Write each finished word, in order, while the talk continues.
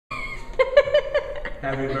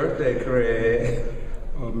Happy birthday, Craig.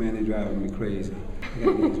 Oh man, they're driving me crazy.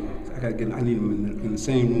 I need them in the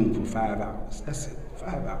same room for 5 hours. That's it,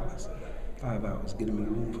 5 hours. 5 hours, get them in the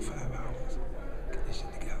room for 5 hours. Get this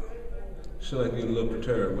shit together. So like you're a little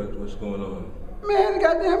perturbed, what's going on? Man, the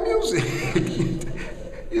goddamn music.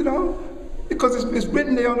 You know, because it's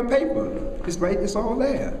written there on the paper. It's right, it's all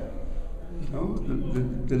there. You know,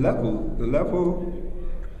 the level,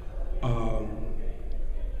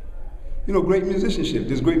 you know, great musicianship.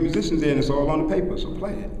 There's great musicians there and it's all on the paper, so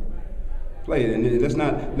play it. Play it, and let's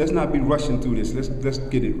not be rushing through this. Let's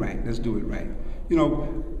get it right. Let's do it right. You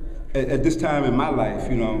know, at this time in my life,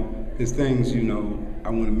 you know, there's things, you know, I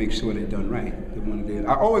want to make sure they're done right.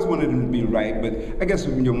 I always wanted them to be right, but I guess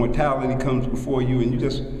when your mortality comes before you, and you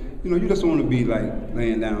just want to be like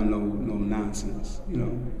laying down no nonsense, you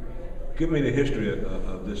know. Give me the history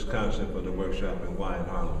of this concept of the workshop and why in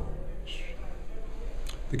Harlem.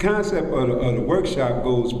 The concept of the workshop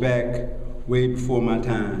goes back way before my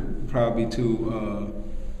time, probably to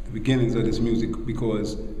the beginnings of this music,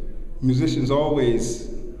 because musicians always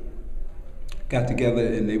got together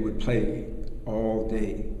and they would play all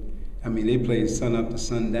day. I mean, they played sun up to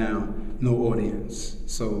sundown, no audience.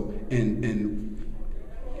 So, and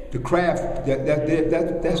the craft,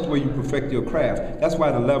 that's where you perfect your craft. That's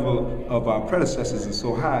why the level of our predecessors is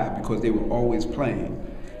so high, because they were always playing.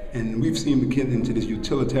 And we've seen the kid into this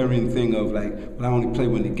utilitarian thing of like, well, I only play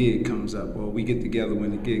when the gig comes up, or we get together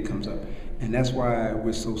when the gig comes up. And that's why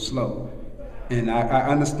we're so slow. And I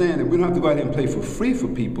understand that we don't have to go out there and play for free for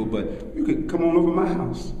people, but you could come on over my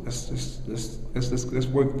house. Let's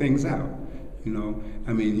work things out. You know,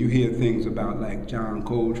 I mean, you hear things about like John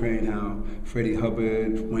Coltrane, how Freddie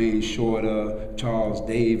Hubbard, Wayne Shorter, Charles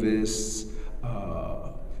Davis,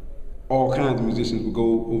 all kinds of musicians would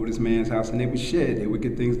go over this man's house and they would share, they would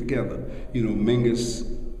get things together. You know, Mingus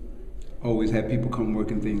always had people come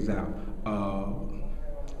working things out.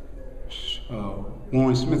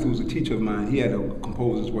 Warren Smith, who was a teacher of mine, he had a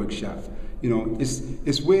composer's workshop. You know,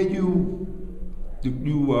 it's where you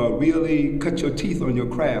really cut your teeth on your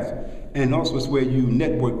craft, and also it's where you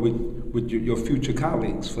network with your future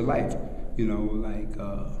colleagues for life. You know, like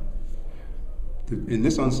in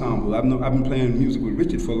this ensemble, I've been playing music with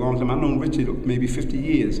Richard for a long time. I've known Richard maybe 50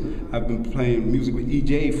 years. I've been playing music with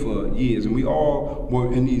EJ for years, and we all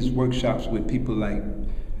were in these workshops with people like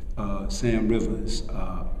Sam Rivers,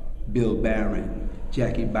 Bill Barron,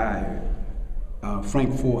 Jackie Byard,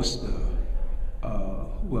 Frank Forster,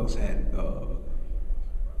 who else had?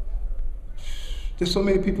 There's so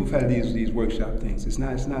many people who've had these workshop things. It's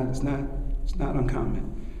not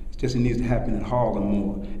uncommon. It's just it needs to happen in Harlem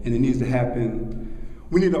more, and it needs to happen.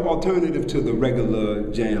 We need an alternative to the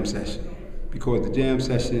regular jam session, because the jam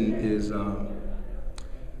session is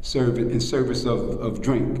in service of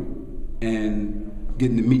drink and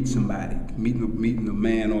getting to meet somebody, meeting a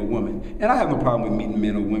man or a woman. And I have no problem with meeting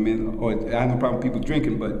men or women, or I have no problem with people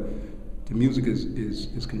drinking, but the music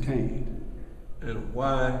is contained. And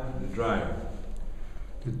why the Dwyer?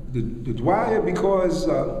 The Dwyer, because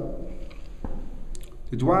the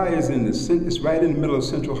Dwyer is it's right in the middle of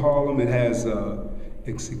central Harlem. It has a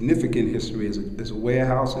significant history as a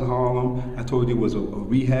warehouse in Harlem. I told you it was a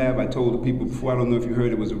rehab. I told the people before, I don't know if you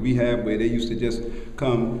heard, it was a rehab where they used to just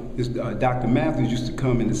come, Dr. Matthews used to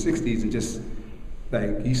come in the 60s and just,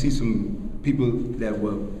 like, you see some people that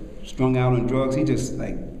were strung out on drugs, he just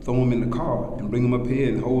like throw them in the car and bring them up here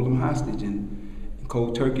and hold them hostage and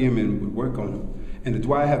cold turkey them and would work on them. And the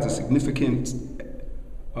Dwyer has a significant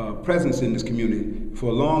presence in this community. For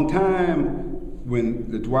a long time, when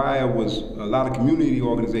the Dwyer was, a lot of community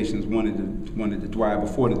organizations wanted the Dwyer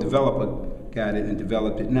before the developer got it and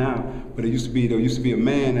developed it now. But there used to be a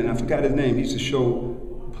man, and I forgot his name, he used to show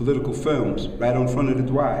political films right on front of the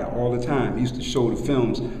Dwyer all the time. He used to show the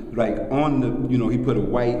films like on the, you know, he put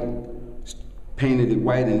painted it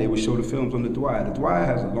white, and they would show the films on the Dwyer. The Dwyer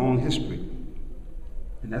has a long history,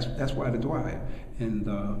 and that's why the Dwyer. And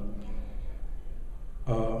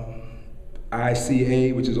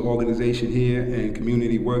ICA, which is an organization here, and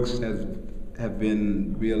Community Works have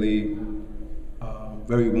been really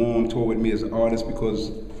very warm toward me as an artist,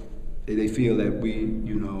 because they feel that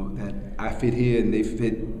that I fit here and they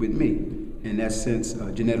fit with me. In that sense,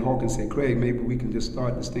 Jeanette Hawkins said, Craig, maybe we can just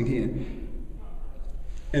start this thing here.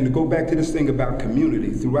 And to go back to this thing about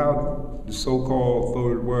community, throughout the so-called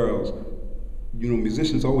third world,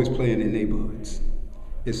 musicians always play in their neighborhoods.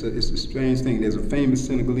 It's a strange thing. There's a famous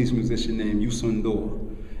Senegalese musician named Youssou N'Dour,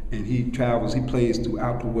 and he travels, he plays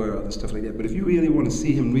throughout the world and stuff like that. But if you really want to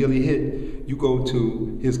see him really hit, you go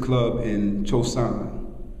to his club in Chosan,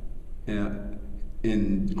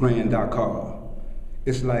 in Grand Dakar.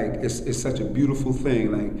 it's like, it's such a beautiful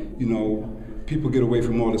thing. Like, you know, people get away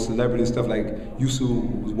from all the celebrity stuff. Like Yusuf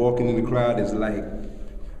was walking in the crowd, there's like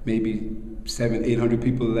maybe 700, 800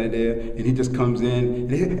 people right there, and he just comes in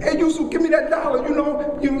and he says, "Hey Yusuf, give me that dollar, you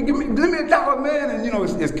know, give me a dollar, man." And you know,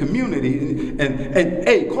 it's community, and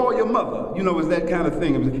hey, call your mother, you know, it's that kind of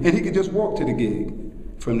thing. And he could just walk to the gig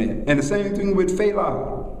from there. And the same thing with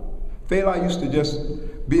Fela. Fela used to just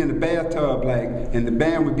be in the bathtub, like, and the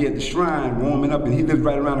band would be at the shrine warming up, and he lived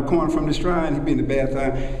right around the corner from the shrine. He'd be in the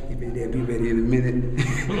bathtub, he'd be there, be ready in a minute.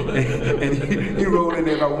 and he rolled in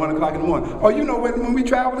there about 1 o'clock in the morning. Or you know, when we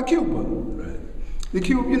travel to Cuba. The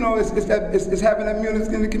Cuba, you know, it's having that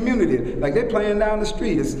music in the community. Like they're playing down the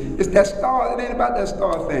street. It's that star. It ain't about that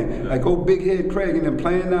star thing. Like old Big Head Craig and them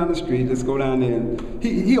playing down the street. Let's go down there. And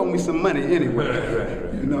he owed me some money anyway.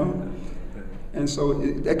 You know. And so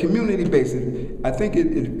that community base, I think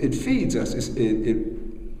it feeds us. It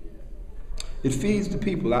feeds the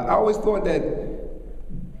people. I always thought that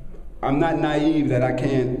I'm not naive that I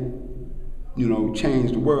can't, you know,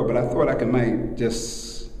 change the world, but I thought I might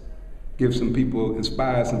just give some people,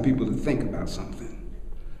 inspire some people to think about something.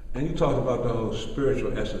 And you talked about the whole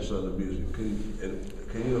spiritual essence of the music. Can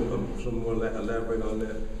you some more elaborate on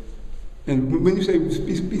that? And when you say,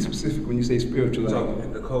 be specific, when you say spiritual,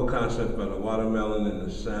 like the whole concept of the watermelon and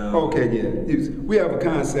the sound. Okay, yeah. We have a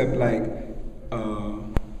concept like,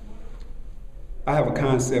 I have a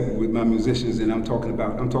concept with my musicians, and I'm talking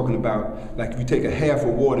about like if you take a half a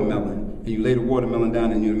watermelon and you lay the watermelon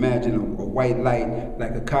down and you imagine a white light,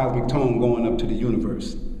 like a cosmic tone going up to the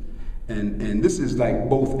universe. And this is like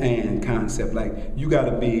both and concept. Like you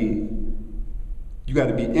gotta be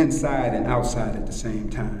inside and outside at the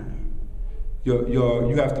same time. You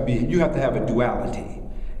have to have a duality.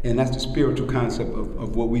 And that's the spiritual concept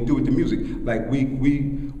of what we do with the music. Like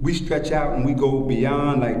we stretch out and we go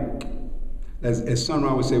beyond, like as Sun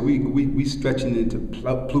Ra would say, we stretching into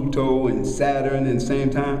Pluto and Saturn at the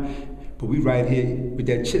same time. But we right here with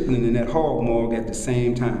that chitlin and that hog morgue at the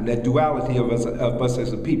same time. That duality of us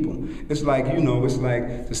as a people. It's like, you know, it's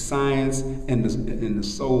like the science and the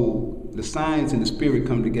soul, the science and the spirit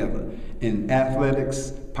come together. In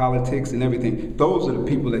athletics, politics, and everything. Those are the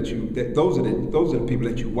people those are the people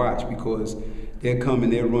that you watch, because they'll come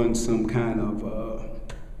and they'll run some kind of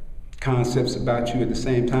concepts about you at the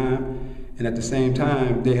same time. And at the same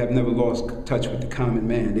time, they have never lost touch with the common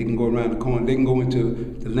man. They can go around the corner, they can go into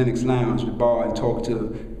the Lennox Lounge, the bar, and talk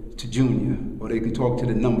to Junior, or they can talk to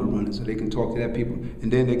the number runners, or they can talk to that people.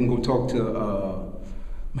 And then they can go talk to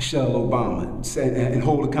Michelle Obama and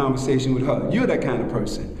hold a conversation with her. You're that kind of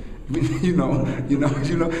person. You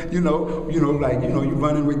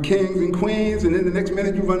running with kings and queens, and then the next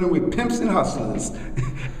minute you're running with pimps and hustlers.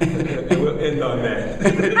 And we'll end on that.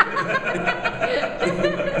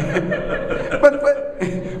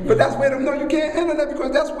 But that's where you can't end on that,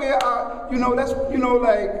 because that's where that's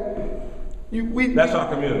our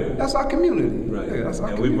community. That's our community. Right. Yeah, that's our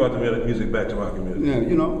and community. We brought the music back to our community. Yeah,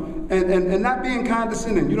 you know, and not being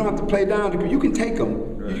condescending. You don't have to play down. You can take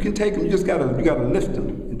them. Right. You can take them. You just gotta lift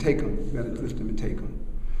them and take them. You gotta lift them and take them.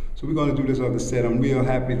 So we're gonna do this other set. I'm real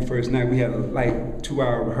happy. The first night we had a like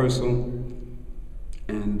 2-hour rehearsal,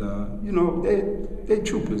 and you know, they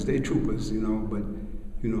troopers. You know, but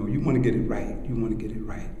you know, you want to get it right. You want to get it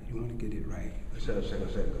right. Let's have a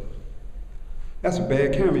second set goes. That's a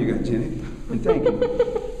bad camera you got, Jenny. And thank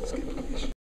you.